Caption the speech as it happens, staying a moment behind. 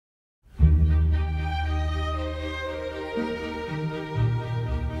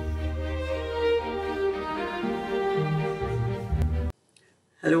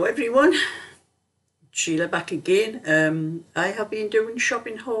Hello everyone, Sheila back again. I have been doing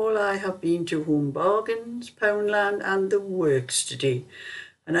shopping haul. I have been to Home Bargains, Poundland and the Works today,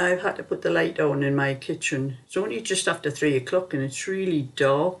 and I've had to put the light on in my kitchen. It's only just after 3 o'clock and it's really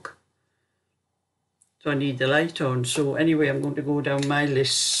dark, so I need the light on. So anyway, I'm going to go down my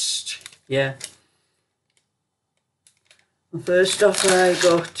list. First off, I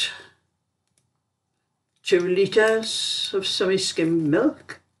got 2 litres of semi-skimmed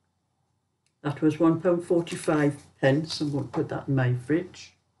milk. That was £1.45. I'm going to put that in my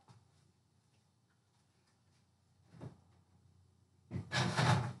fridge.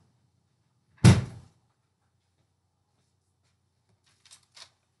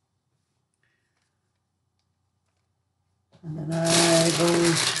 And then I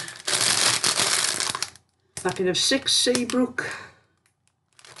bought a packet of 6 Seabrook.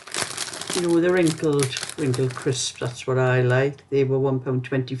 You know, the wrinkled crisps, that's what I like. They were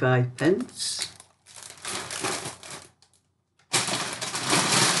 £1.25.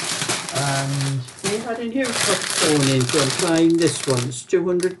 And they had a new popcorn in, so I'm trying this one. It's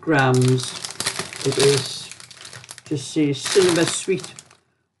 200 grams. It is, just say, silver sweet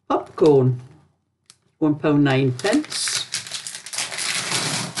popcorn, £1.09.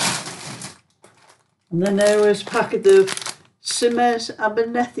 And then there was a packet of Simmers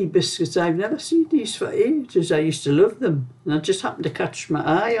Abernethy biscuits. I've never seen these for ages. I used to love them, and I just happened to catch my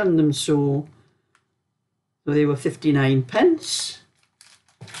eye on them, so they were 59p.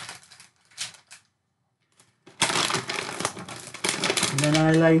 And then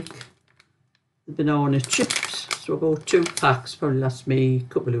I like the banana chips, so I bought 2 packs. Probably last me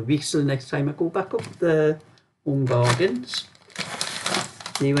a couple of weeks till the next time I go back up the Home Bargains.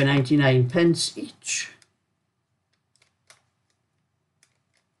 They were 99p each.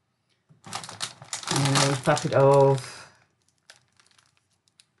 And a packet of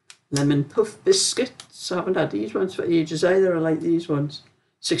lemon puff biscuits. I haven't had these ones for ages either. I like these ones.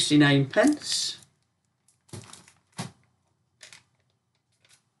 69p.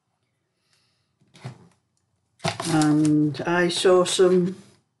 And I saw some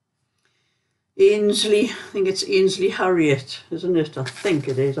Ainsley, I think it's Ainsley Harriet, isn't it? I think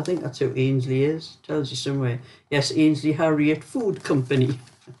it is. I think that's who Ainsley is. Tells you somewhere. Yes, Ainsley Harriet Food Company.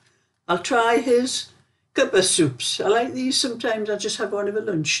 I'll try his cuppa soups. I like these sometimes. I just have one of a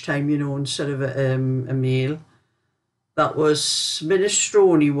lunchtime, you know, instead of a meal. That was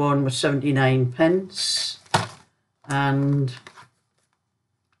minestrone one was 79p, and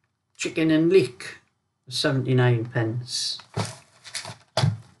chicken and leek was 79p.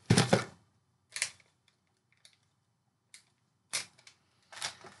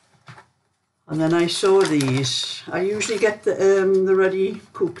 And then I saw these. I usually get the ready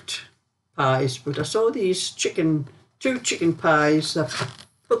cooked pies, but I saw these 2 chicken pies, the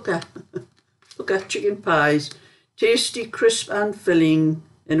Hooker chicken pies, tasty, crisp and filling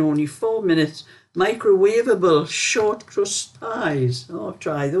in only 4 minutes, microwavable short crust pies. Oh, I'll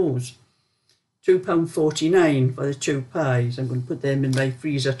try those. £2.49 for the 2 pies. I'm going to put them in my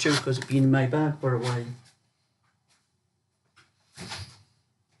freezer too because it's been in my bag for a while.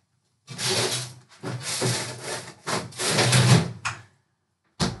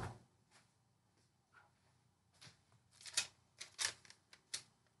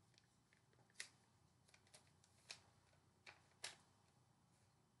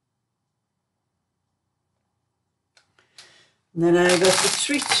 And then I got the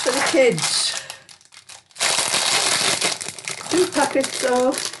treats for the kids. 2 packets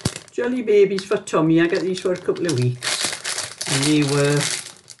of Jolly Babies for Tommy. I got these for a couple of weeks. And they were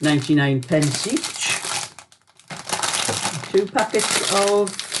 99p each. 2 packets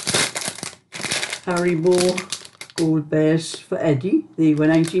of Haribo Gold Bears for Eddie. They were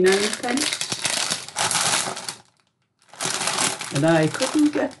 99p. And I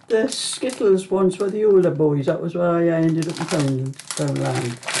couldn't get the Skittles ones for the older boys. That was why I ended up in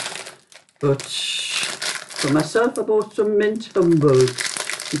Poundland. But for myself, I bought some mint Humboldt.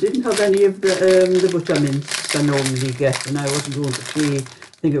 They didn't have any of the buttermints I normally get, and I wasn't going to pay. I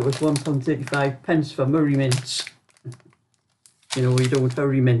think it was £1.35 for Murray mints. You know, we don't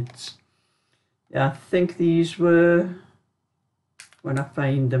hurry mints. Yeah, I think these were, when I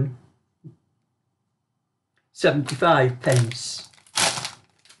find them, 75p.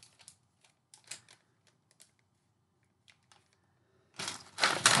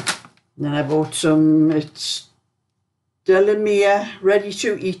 Then I bought some, it's Delamere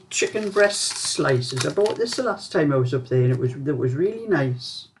ready-to-eat chicken breast slices. I bought this the last time I was up there, and it was really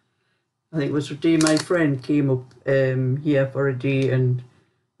nice. I think it was the day my friend came up here for a day, and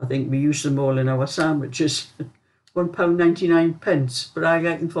I think we used them all in our sandwiches. £1.99, but I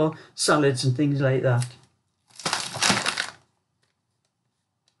get them for salads and things like that.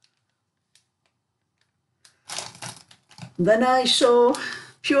 And then I saw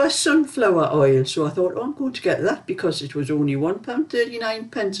pure sunflower oil, so I thought, oh, I'm going to get that because it was only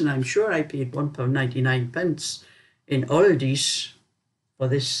 £1.39, and I'm sure I paid £1.99 in Aldi's for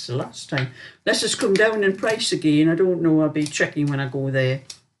this the last time. Unless it's come down in price again, I don't know, I'll be checking when I go there.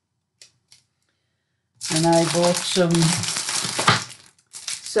 And I bought some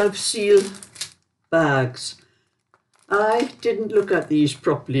self-seal bags. I didn't look at these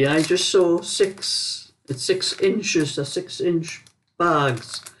properly, I just saw 6 inches, the 6-inch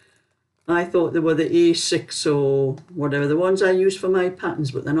bags. I thought they were the A6 or whatever, the ones I use for my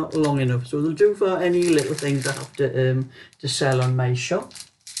patterns, but they're not long enough, so they'll do for any little things I have to sell on my shop.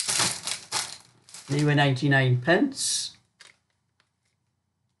 They were 99p.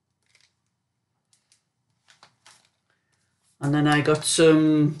 And then I got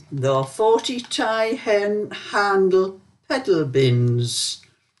the 40 tie handle pedal bins,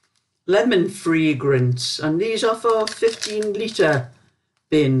 lemon fragrance, and these are for 15-litre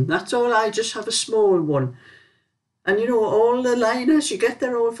bin. That's all, I just have a small one. And you know, all the liners you get,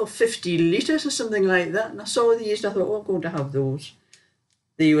 they're all for 50 litres or something like that. And I saw these and I thought, oh, I'm going to have those.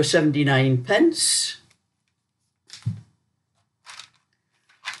 They were 79p.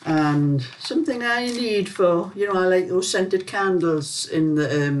 And something I need for, you know, I like those scented candles in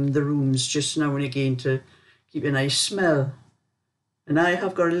the rooms just now and again to keep a nice smell. And I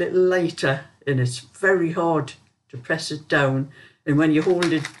have got a little lighter and it's very hard to press it down. And when you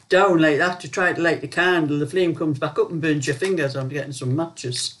hold it down like that to try to light the candle, the flame comes back up and burns your fingers. I'm getting some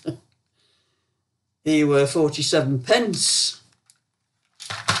matches. They were 47p.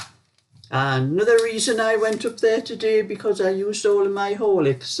 And another reason I went up there today, because I used all of my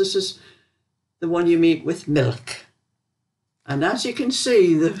Horlicks. This is the one you make with milk. And as you can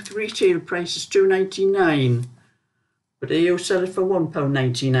see, the retail price is £2.99. But they sell it for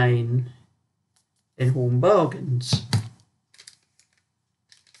 £1.99 in Home Bargains.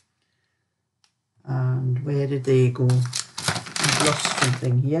 And where did they go? I've lost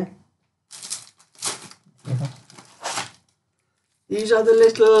something here. Yeah. These are the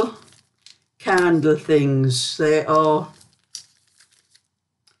little candle things. They are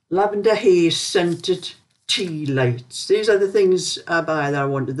lavender haze scented tea lights. These are the things I buy that I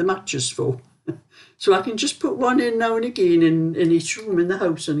wanted the matches for. So I can just put one in now and again in each room in the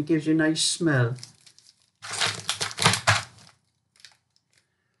house and it gives you a nice smell.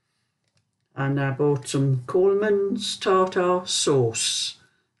 And I bought some Coleman's tartar sauce.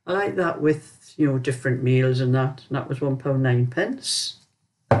 I like that with, you know, different meals and that. And that was £1.09.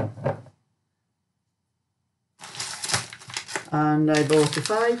 And I bought a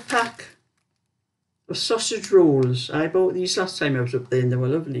 5-pack of sausage rolls. I bought these last time I was up there and they were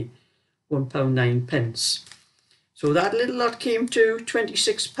lovely. £1.09. So that little lot came to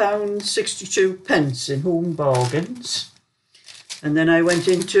 £26.62 in Home Bargains. And then I went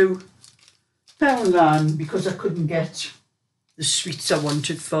into Poundland because I couldn't get the sweets I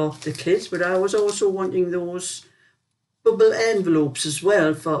wanted for the kids, but I was also wanting those bubble envelopes as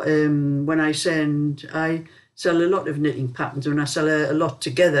well for when I sell a lot of knitting patterns. When I sell a lot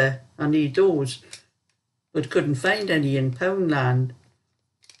together, I need those, but couldn't find any in Poundland.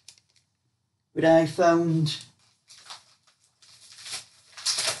 But I found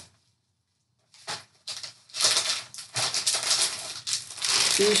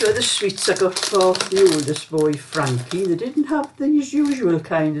these were the sweets I got for the oldest boy, Frankie. They didn't have these usual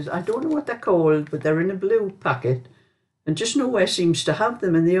kinds. I don't know what they're called, but they're in a blue packet. And just nowhere seems to have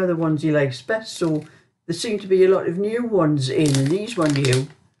them, and the other ones he likes best. So there seem to be a lot of new ones in, and these were new.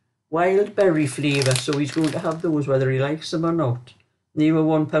 Wild berry flavour, so he's going to have those whether he likes them or not. They were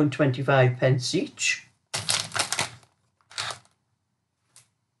 £1.25 each.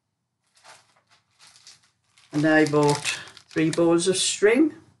 And I bought 3 balls of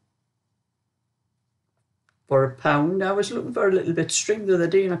string for £1. I was looking for a little bit of string the other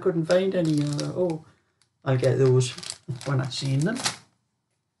day and I couldn't find any. Oh, I'll get those when I seen them.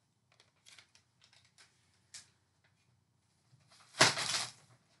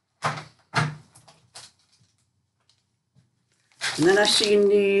 And then I seen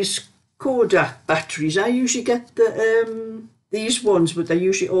these Kodak batteries. I usually get these ones, but they're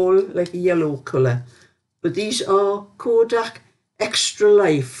usually all like a yellow colour. But these are Kodak Extra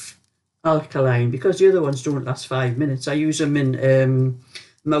Life alkaline, because the other ones don't last 5 minutes. I use them in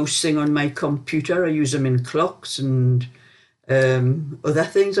mousing on my computer. I use them in clocks and other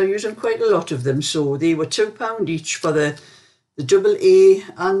things. I use them quite a lot of them. So they were £2 each for the AA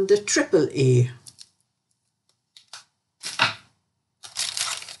and the AAA.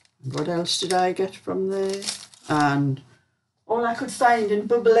 And what else did I get from there? And all I could find in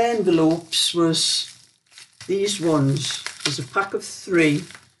bubble envelopes was these ones. There's a pack of 3.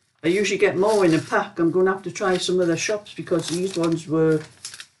 I usually get more in a pack. I'm going to have to try some other shops because these ones were,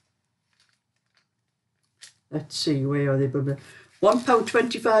 let's see, where are they?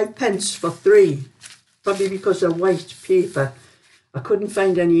 £1.25 for 3. Probably because of white paper. I couldn't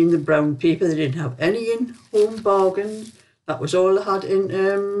find any in the brown paper. They didn't have any in Home Bargains. That was all I had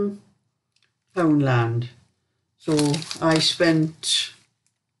in Poundland. So I spent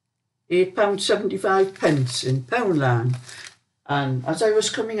 £8.75 in Poundland. And as I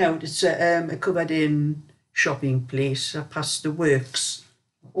was coming out, it's a covered in shopping place. I passed the Works.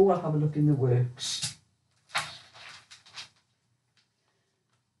 Oh, I'll have a look in the Works.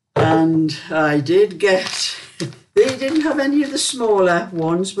 And I did get, they didn't have any of the smaller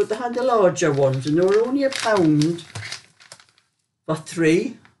ones, but they had the larger ones, and they were only £1 for 3.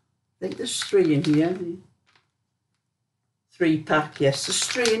 I think there's 3 in here. 3 pack, yes, there's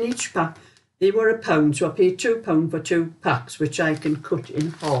 3 in each pack. They were £1, so I paid £2 for 2 packs, which I can cut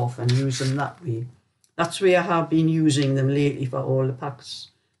in half and use them that way. That's where I have been using them lately for all the packs,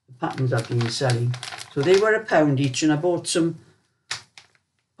 the patterns I've been selling. So they were £1 each, and I bought some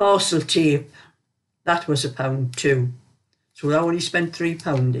parcel tape. That was £1 too. So I only spent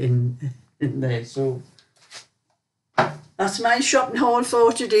 £3 in there. So that's my shopping haul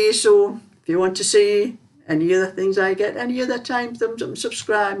for today. So if you want to see any other things I get any other time, thumbs up and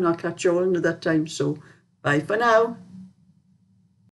subscribe, and I'll catch you all another time. So bye for now.